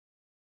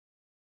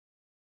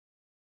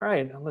All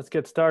right, let's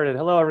get started.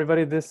 Hello,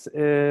 everybody. This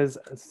is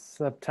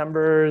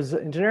September's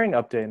engineering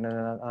update, and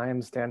I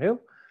am Stan Hu.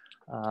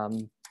 I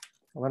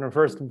want to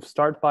first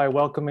start by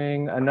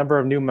welcoming a number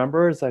of new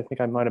members. I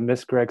think I might have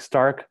missed Greg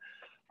Stark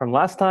from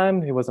last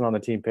time. He wasn't on the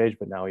team page,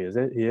 but now he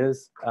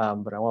is.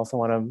 But I also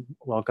want to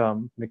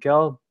welcome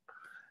Mikhail.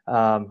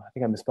 I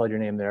think I misspelled your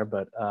name there,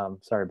 but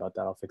sorry about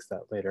that. I'll fix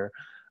that later.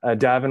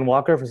 Davin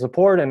Walker for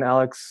support, and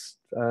Alex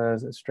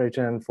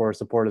Strachan for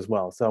support as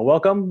well. So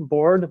welcome,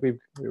 board. We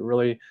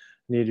really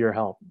need your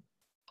help.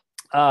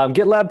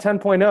 GitLab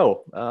 10.0.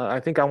 I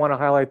think I want to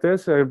highlight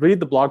this. Read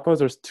the blog post.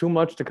 There's too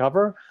much to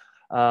cover.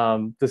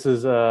 This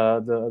is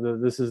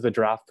the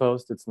draft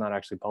post. It's not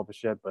actually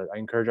published yet, but I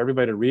encourage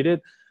everybody to read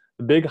it.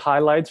 The big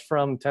highlights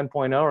from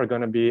 10.0 are going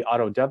to be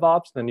auto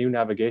DevOps, the new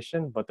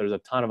navigation, but there's a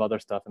ton of other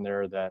stuff in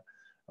there that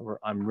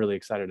I'm really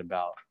excited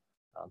about.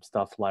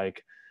 Stuff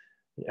like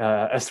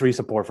S3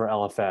 support for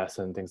LFS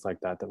and things like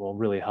that will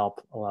really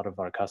help a lot of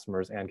our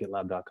customers and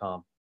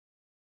GitLab.com.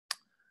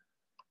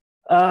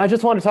 I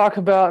just want to talk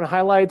about and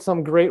highlight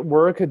some great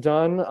work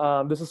done.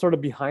 This is sort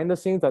of behind the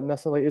scenes that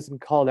necessarily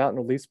isn't called out in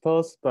release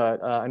posts,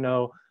 but I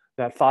know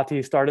that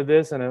Fatih started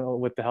this, and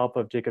with the help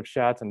of Jacob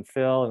Schatz and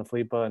Phil and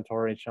Felipe and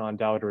Tori and Sean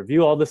Dow to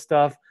review all this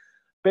stuff.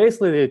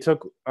 Basically, they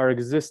took our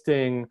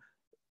existing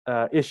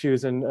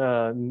issues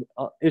and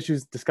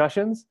issues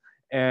discussions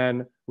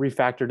and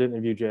refactored it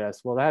in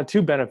Vue.js. Well, that had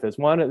two benefits.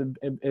 One,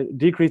 it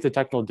decreased the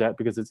technical debt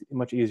because it's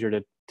much easier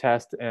to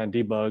test and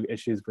debug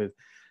issues with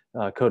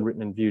code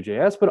written in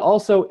Vue.js, but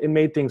also it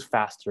made things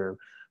faster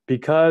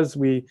because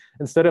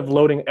instead of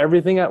loading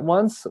everything at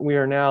once, we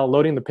are now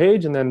loading the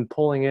page and then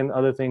pulling in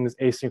other things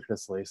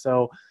asynchronously.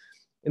 So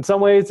in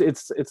some ways,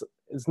 it's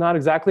not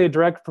exactly a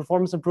direct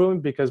performance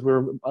improvement because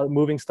we're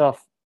moving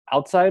stuff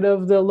outside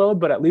of the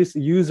load, but at least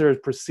users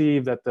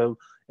perceive that the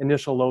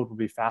initial load will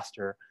be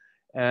faster.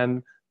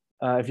 And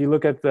if you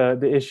look at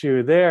the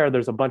issue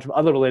there's a bunch of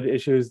other related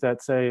issues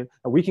that say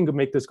we can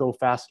make this go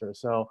faster.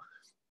 So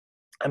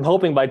I'm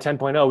hoping by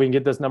 10.0 we can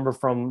get this number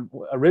from,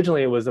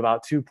 originally it was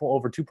about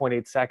over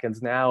 2.8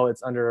 seconds. Now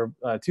it's under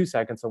 2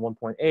 seconds, so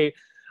 1.8.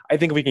 I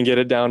think we can get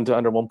it down to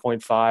under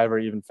 1.5 or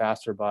even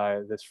faster by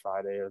this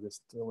Friday or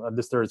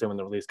this Thursday when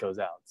the release goes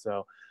out.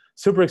 So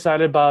super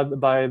excited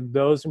by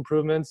those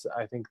improvements.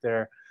 I think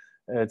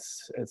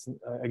it's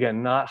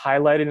again, not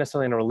highlighted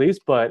necessarily in a release,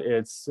 but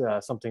it's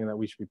something that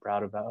we should be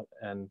proud about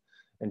and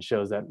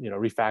shows that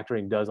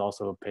refactoring does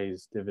also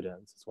pays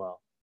dividends as well.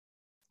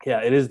 Yeah,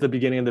 it is the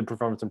beginning of the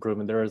performance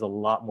improvement. There is a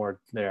lot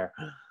more there.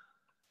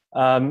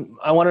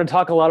 I wanted to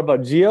talk a lot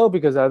about Geo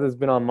because that has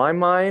been on my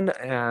mind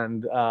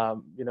and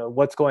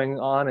what's going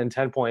on in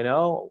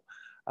 10.0.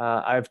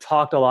 I've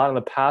talked a lot in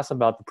the past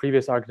about the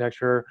previous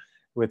architecture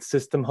with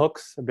system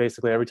hooks.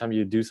 Basically, every time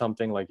you do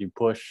something, like you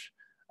push,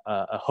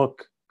 a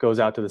hook goes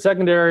out to the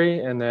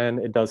secondary and then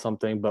it does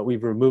something, but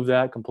we've removed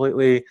that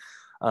completely.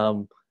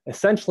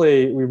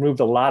 Essentially, we removed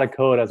a lot of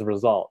code as a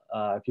result.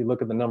 If you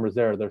look at the numbers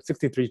there are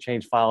 63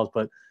 change files,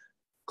 but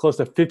close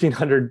to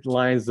 1,500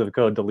 lines of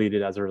code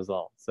deleted as a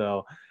result.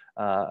 So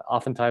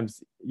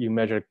oftentimes you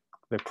measure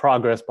the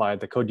progress by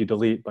the code you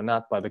delete, but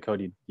not by the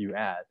code you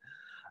add.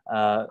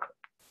 The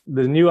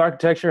new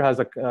architecture has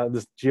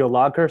this geo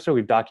log cursor.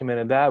 We've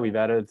documented that. We've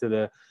added it to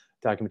the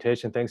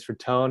documentation. Thanks for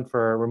Tone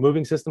for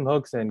removing system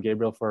hooks and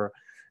Gabriel for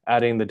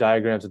adding the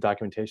diagrams and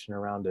documentation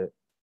around it.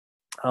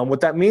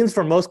 What that means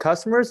for most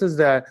customers is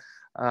that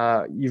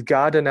you've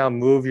got to now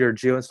move your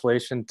geo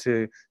installation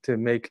to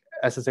make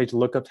SSH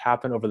lookups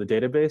happen over the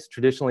database.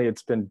 Traditionally,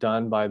 it's been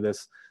done by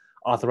this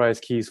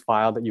authorized keys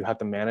file that you have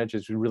to manage.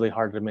 It's really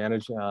hard to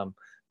manage.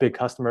 Big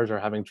customers are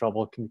having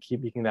trouble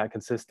keeping that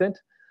consistent.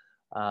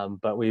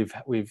 But we've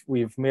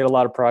made a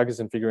lot of progress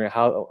in figuring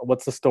out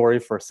what's the story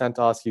for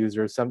CentOS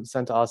users.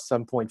 CentOS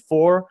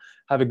 7.4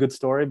 have a good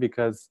story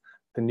because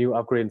the new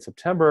upgrade in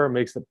September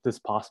makes this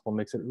possible,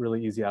 makes it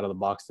really easy out of the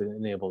box to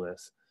enable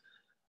this.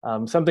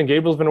 Something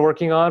Gabriel's been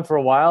working on for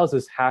a while is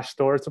this hash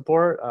storage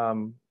support.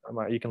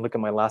 You can look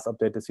at my last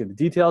update to see the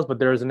details, but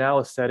there is now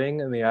a setting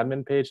in the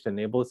admin page to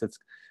enable this. It's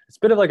a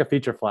bit of like a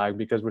feature flag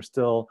because we're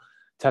still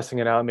testing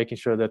it out, making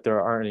sure that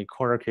there aren't any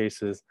corner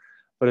cases.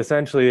 But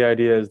essentially, the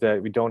idea is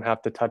that we don't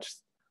have to touch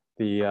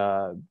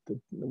the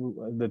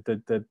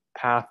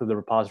path of the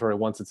repository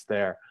once it's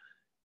there.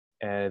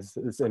 And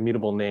it's a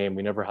mutable name.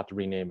 We never have to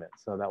rename it.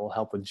 So that will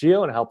help with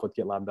Geo and help with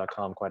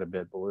GitLab.com quite a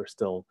bit, but we're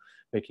still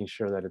making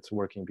sure that it's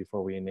working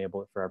before we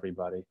enable it for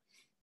everybody.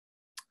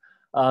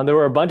 There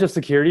were a bunch of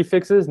security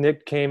fixes.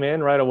 Nick came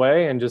in right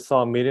away and just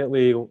saw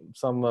immediately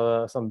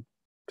some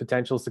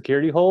potential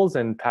security holes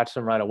and patched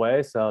them right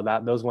away. So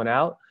those went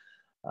out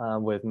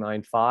with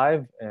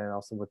 9.5 and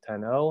also with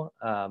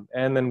 10.0.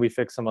 And then we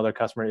fixed some other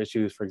customer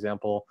issues. For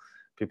example,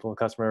 a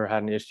customer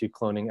had an issue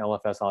cloning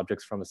LFS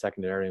objects from a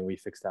secondary, and we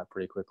fixed that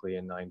pretty quickly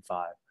in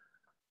 9.5.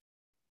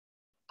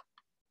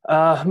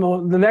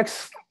 The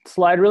next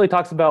slide really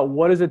talks about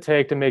what does it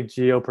take to make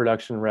Geo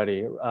production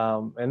ready.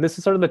 And this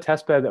is sort of the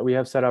test bed that we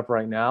have set up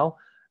right now.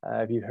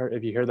 If you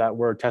hear that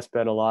word test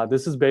bed a lot,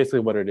 this is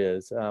basically what it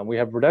is. We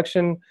have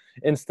production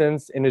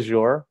instance in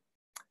Azure.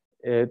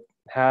 It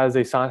has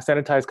a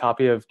sanitized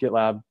copy of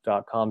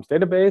GitLab.com's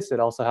database. It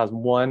also has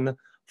one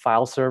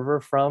file server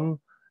from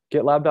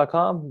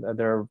GitLab.com.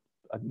 There are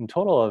in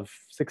total of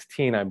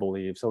 16, I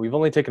believe. So we've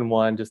only taken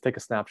one, just take a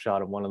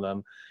snapshot of one of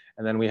them.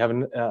 And then we have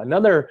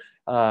another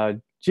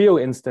Geo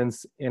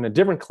instance in a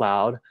different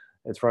cloud.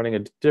 It's running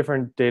a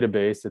different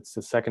database. It's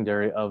the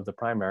secondary of the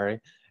primary.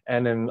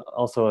 And then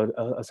also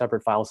a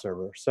separate file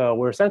server. So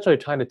we're essentially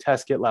trying to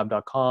test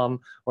GitLab.com,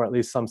 or at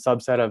least some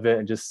subset of it,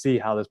 and just see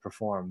how this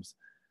performs.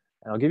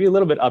 And I'll give you a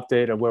little bit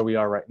update of where we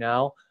are right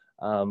now.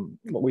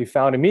 What we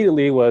found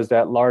immediately was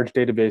that large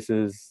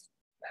databases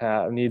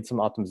need some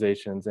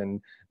optimizations, and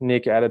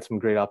Nick added some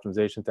great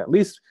optimizations to at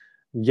least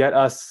get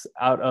us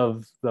out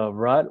of the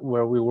rut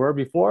where we were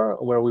before,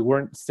 where we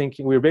weren't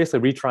syncing. We were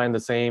basically retrying the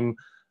same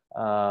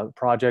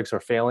projects or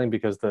failing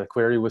because the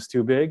query was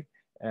too big,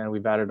 and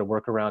we've added a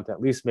workaround to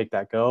at least make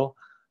that go.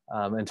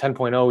 In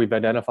 10.0, we've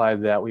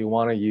identified that we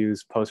want to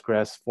use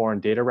Postgres foreign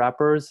data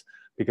wrappers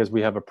because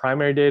we have a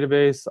primary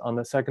database on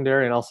the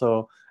secondary and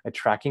also a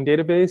tracking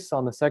database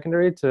on the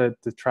secondary to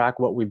track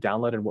what we've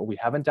downloaded and what we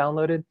haven't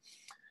downloaded.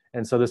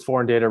 And so this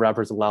foreign data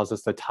wrappers allows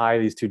us to tie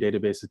these two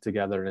databases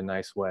together in a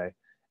nice way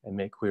and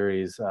make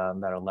queries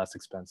that are less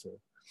expensive.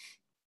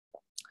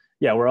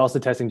 Yeah, we're also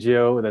testing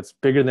Geo. That's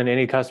bigger than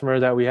any customer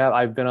that we have.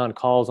 I've been on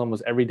calls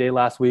almost every day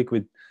last week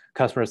with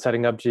customers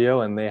setting up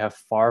Geo, and they have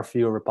far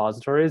fewer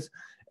repositories.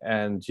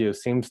 And Geo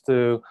seems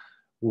to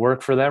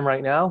work for them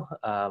right now.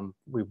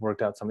 We've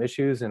worked out some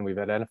issues and we've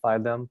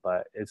identified them,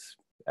 but it's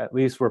at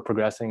least we're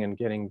progressing and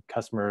getting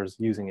customers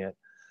using it.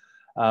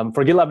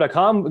 For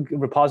GitLab.com,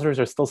 repositories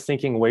are still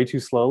syncing way too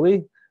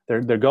slowly.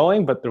 They're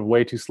going, but they're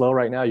way too slow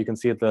right now. You can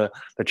see at the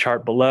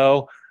chart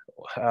below.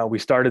 We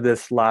started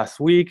this last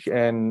week,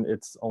 and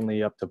it's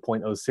only up to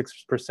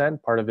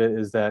 0.06%. Part of it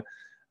is that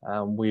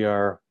we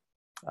are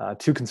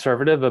too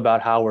conservative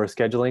about how we're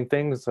scheduling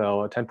things.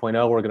 So at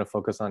 10.0, we're going to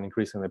focus on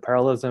increasing the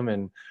parallelism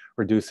and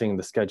reducing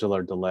the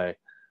scheduler delay.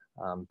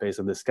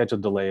 Basically, the schedule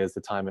delay is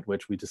the time at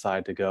which we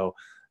decide to go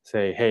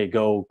say, hey,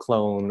 go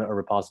clone a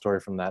repository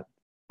from that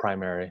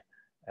primary.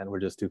 And we're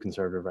just too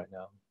conservative right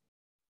now.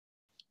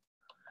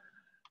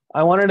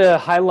 I wanted to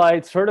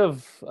highlight sort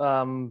of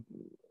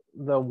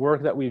the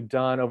work that we've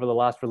done over the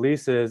last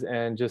releases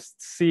and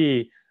just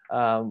see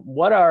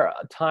what our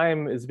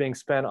time is being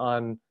spent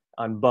on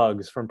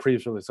bugs from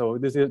previous release. So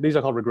these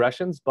are called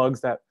regressions,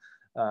 bugs that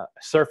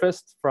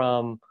surfaced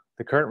from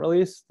the current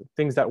release,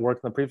 things that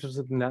worked in the previous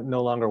release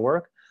no longer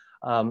work.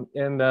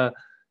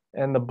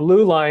 And the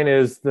blue line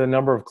is the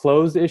number of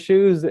closed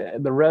issues.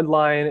 The red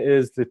line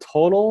is the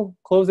total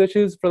closed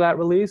issues for that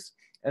release.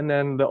 And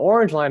then the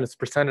orange line is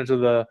percentage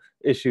of the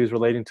issues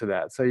relating to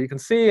that. So you can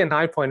see in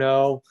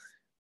 9.0,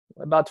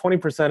 about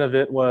 20% of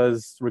it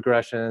was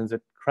regressions.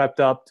 It crept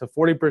up to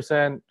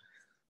 40%.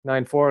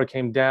 9.4, it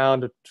came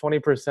down to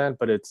 20%,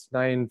 but it's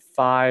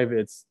 9.5,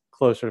 it's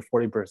closer to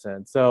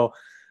 40%. So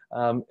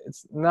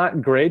it's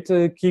not great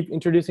to keep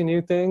introducing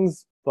new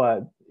things,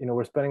 but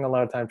we're spending a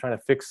lot of time trying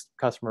to fix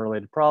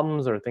customer-related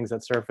problems or things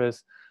that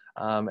surface,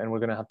 and we're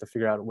going to have to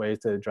figure out ways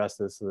to address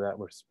this so that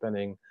we're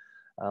spending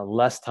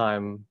less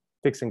time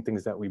fixing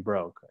things that we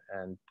broke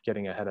and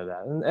getting ahead of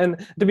that.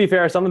 And to be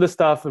fair, some of the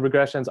stuff, the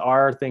regressions,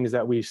 are things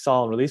that we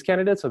saw in release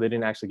candidates, so they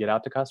didn't actually get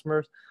out to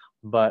customers.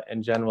 But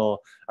in general,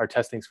 our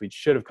testing suite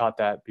should have caught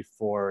that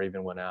before it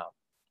even went out.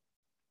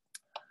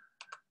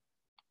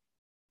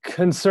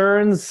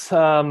 Concerns,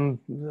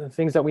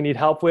 things that we need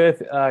help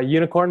with,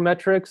 unicorn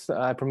metrics.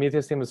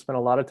 Prometheus team has spent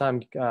a lot of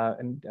time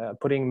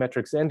putting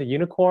metrics into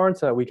unicorn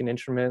so that we can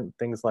instrument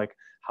things like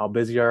how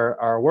busy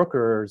our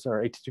workers,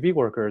 our HTTP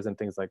workers, and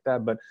things like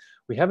that. But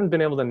we haven't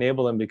been able to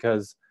enable them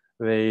because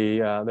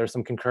there's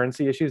some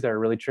concurrency issues that are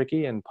really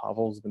tricky, and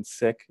Pavel's been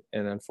sick,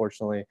 and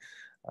unfortunately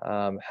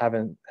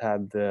haven't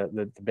had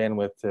the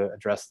bandwidth to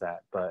address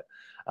that. But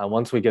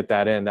once we get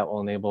that in, that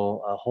will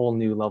enable a whole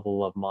new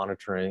level of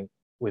monitoring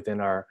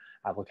within our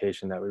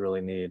application that we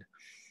really need.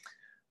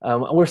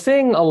 We're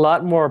seeing a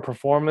lot more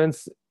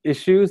performance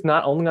issues,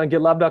 not only on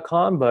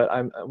GitLab.com, but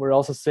we're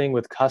also seeing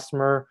with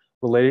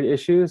customer-related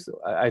issues.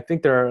 I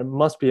think there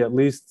must be at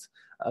least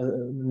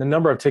the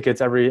number of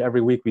tickets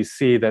every week we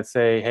see that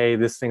say, hey,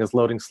 this thing is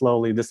loading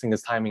slowly, this thing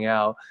is timing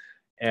out,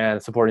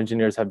 and support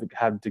engineers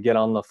have to get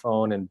on the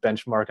phone and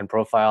benchmark and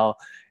profile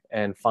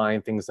and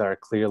find things that are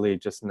clearly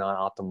just not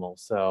optimal.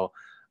 So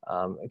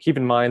keep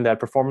in mind that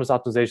performance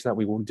optimization that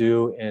we will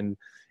do in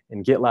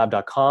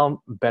GitLab.com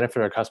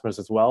benefit our customers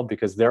as well,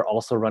 because they're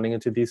also running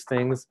into these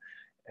things.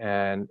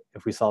 And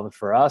if we solve it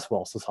for us, we'll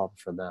also solve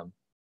it for them.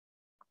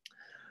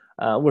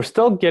 We're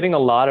still getting a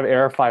lot of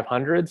error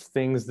 500s,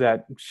 things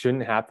that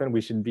shouldn't happen.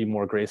 We should be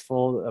more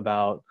graceful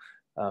about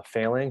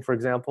failing, for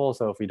example.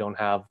 So if we don't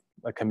have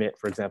a commit,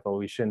 for example,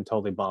 we shouldn't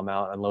totally bomb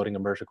out unloading a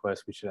merge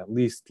request. We should at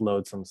least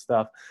load some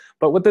stuff.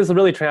 But what this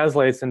really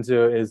translates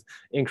into is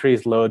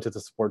increased load to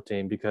the support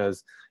team,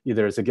 because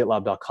either it's a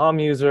GitLab.com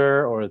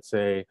user or it's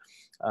a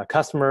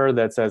customer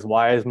that says,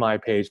 why is my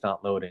page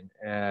not loading?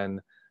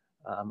 And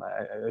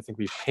I think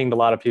we've pinged a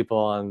lot of people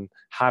on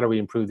how do we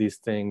improve these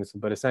things,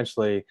 but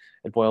essentially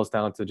it boils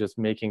down to just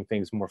making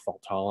things more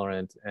fault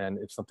tolerant. And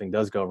if something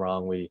does go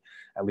wrong, we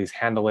at least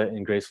handle it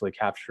and gracefully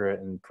capture it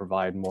and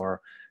provide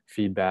more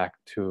feedback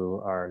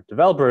to our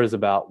developers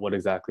about what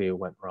exactly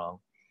went wrong.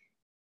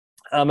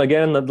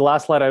 Again, the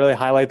last slide, I really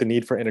highlight the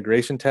need for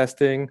integration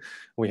testing.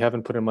 We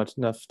haven't put in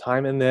enough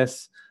time in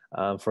this.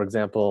 For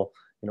example,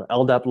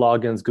 LDAP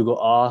logins, Google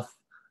Auth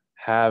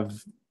have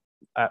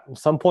at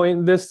some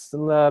point this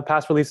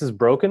past release is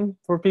broken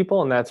for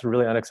people, and that's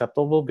really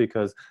unacceptable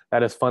because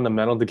that is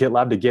fundamental to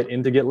GitLab. To get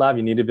into GitLab,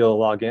 you need to be able to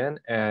log in,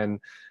 and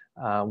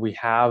we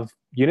have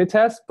unit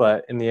tests,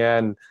 but in the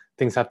end,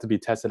 things have to be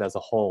tested as a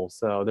whole.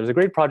 So there's a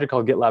great project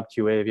called GitLab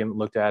QA. If you haven't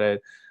looked at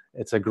it,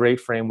 it's a great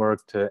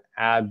framework to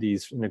add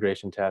these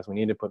integration tests. We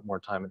need to put more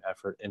time and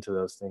effort into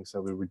those things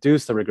so we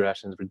reduce the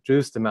regressions,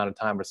 reduce the amount of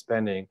time we're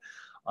spending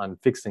on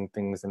fixing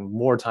things, and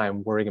more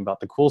time worrying about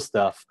the cool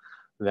stuff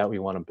that we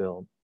want to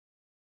build.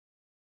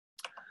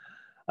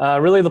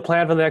 Really, the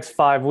plan for the next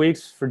 5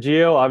 weeks for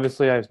Geo,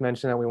 obviously, I've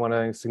mentioned that we want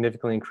to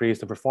significantly increase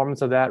the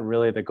performance of that.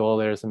 Really, the goal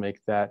there is to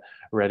make that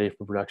ready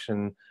for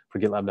production for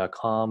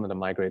GitLab.com and to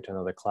migrate to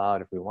another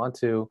cloud if we want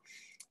to.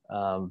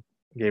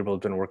 Gabriel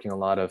has been working a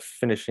lot of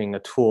finishing a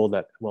tool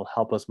that will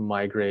help us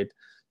migrate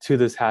to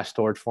this hash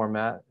storage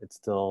format. It's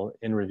still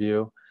in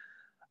review.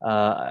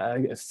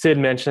 Sid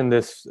mentioned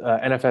this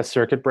NFS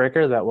circuit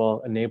breaker that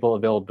will enable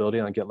availability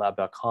on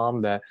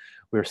GitLab.com, that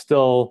we're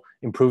still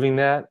improving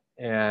that,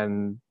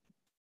 and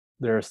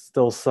there are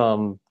still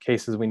some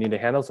cases we need to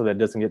handle so that it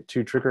doesn't get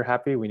too trigger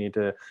happy. We need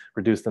to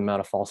reduce the amount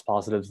of false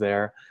positives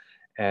there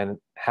and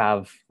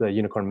have the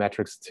unicorn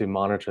metrics to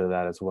monitor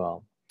that as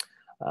well.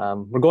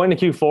 We're going to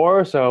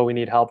Q4, so we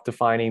need help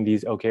defining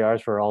these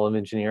OKRs for all of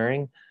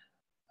engineering.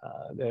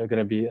 They're going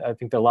to be, I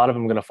think a lot of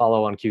them are going to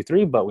follow on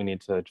Q3, but we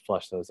need to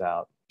flush those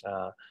out.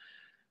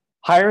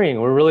 Hiring,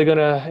 we're really going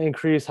to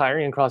increase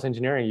hiring across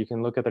engineering. You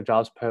can look at the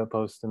jobs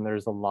post, and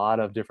there's a lot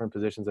of different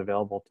positions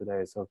available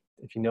today. So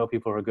if you know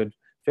people who are a good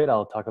fit,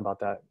 I'll talk about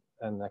that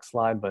in the next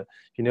slide. But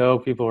if you know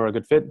people who are a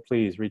good fit,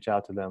 please reach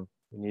out to them.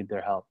 We need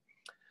their help.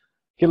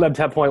 GitLab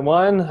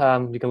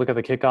 10.1, you can look at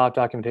the kickoff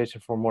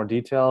documentation for more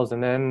details.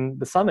 And then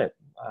the summit.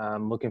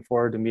 I'm looking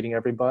forward to meeting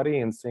everybody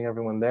and seeing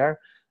everyone there.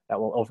 That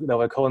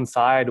will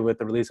coincide with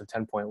the release of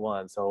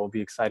 10.1. So it'll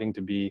be exciting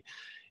to be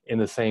in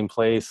the same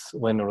place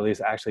when the release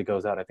actually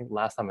goes out. I think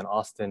last time in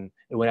Austin,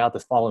 it went out the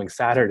following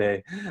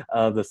Saturday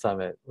of the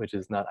summit, which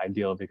is not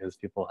ideal because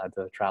people had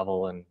to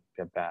travel and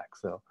get back.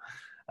 So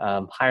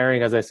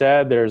hiring, as I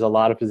said, there's a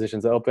lot of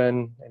positions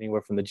open,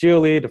 anywhere from the Geo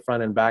lead to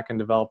front and back end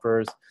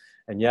developers.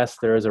 And yes,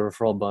 there is a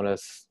referral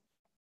bonus.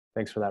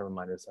 Thanks for that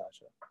reminder,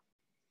 Sasha.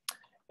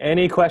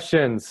 Any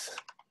questions?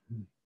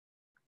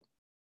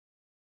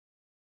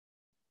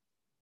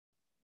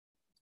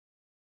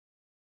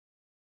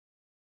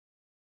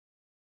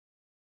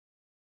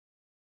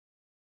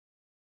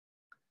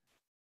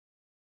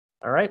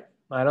 All right,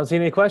 I don't see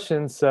any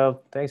questions,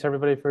 so thanks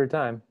everybody for your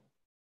time.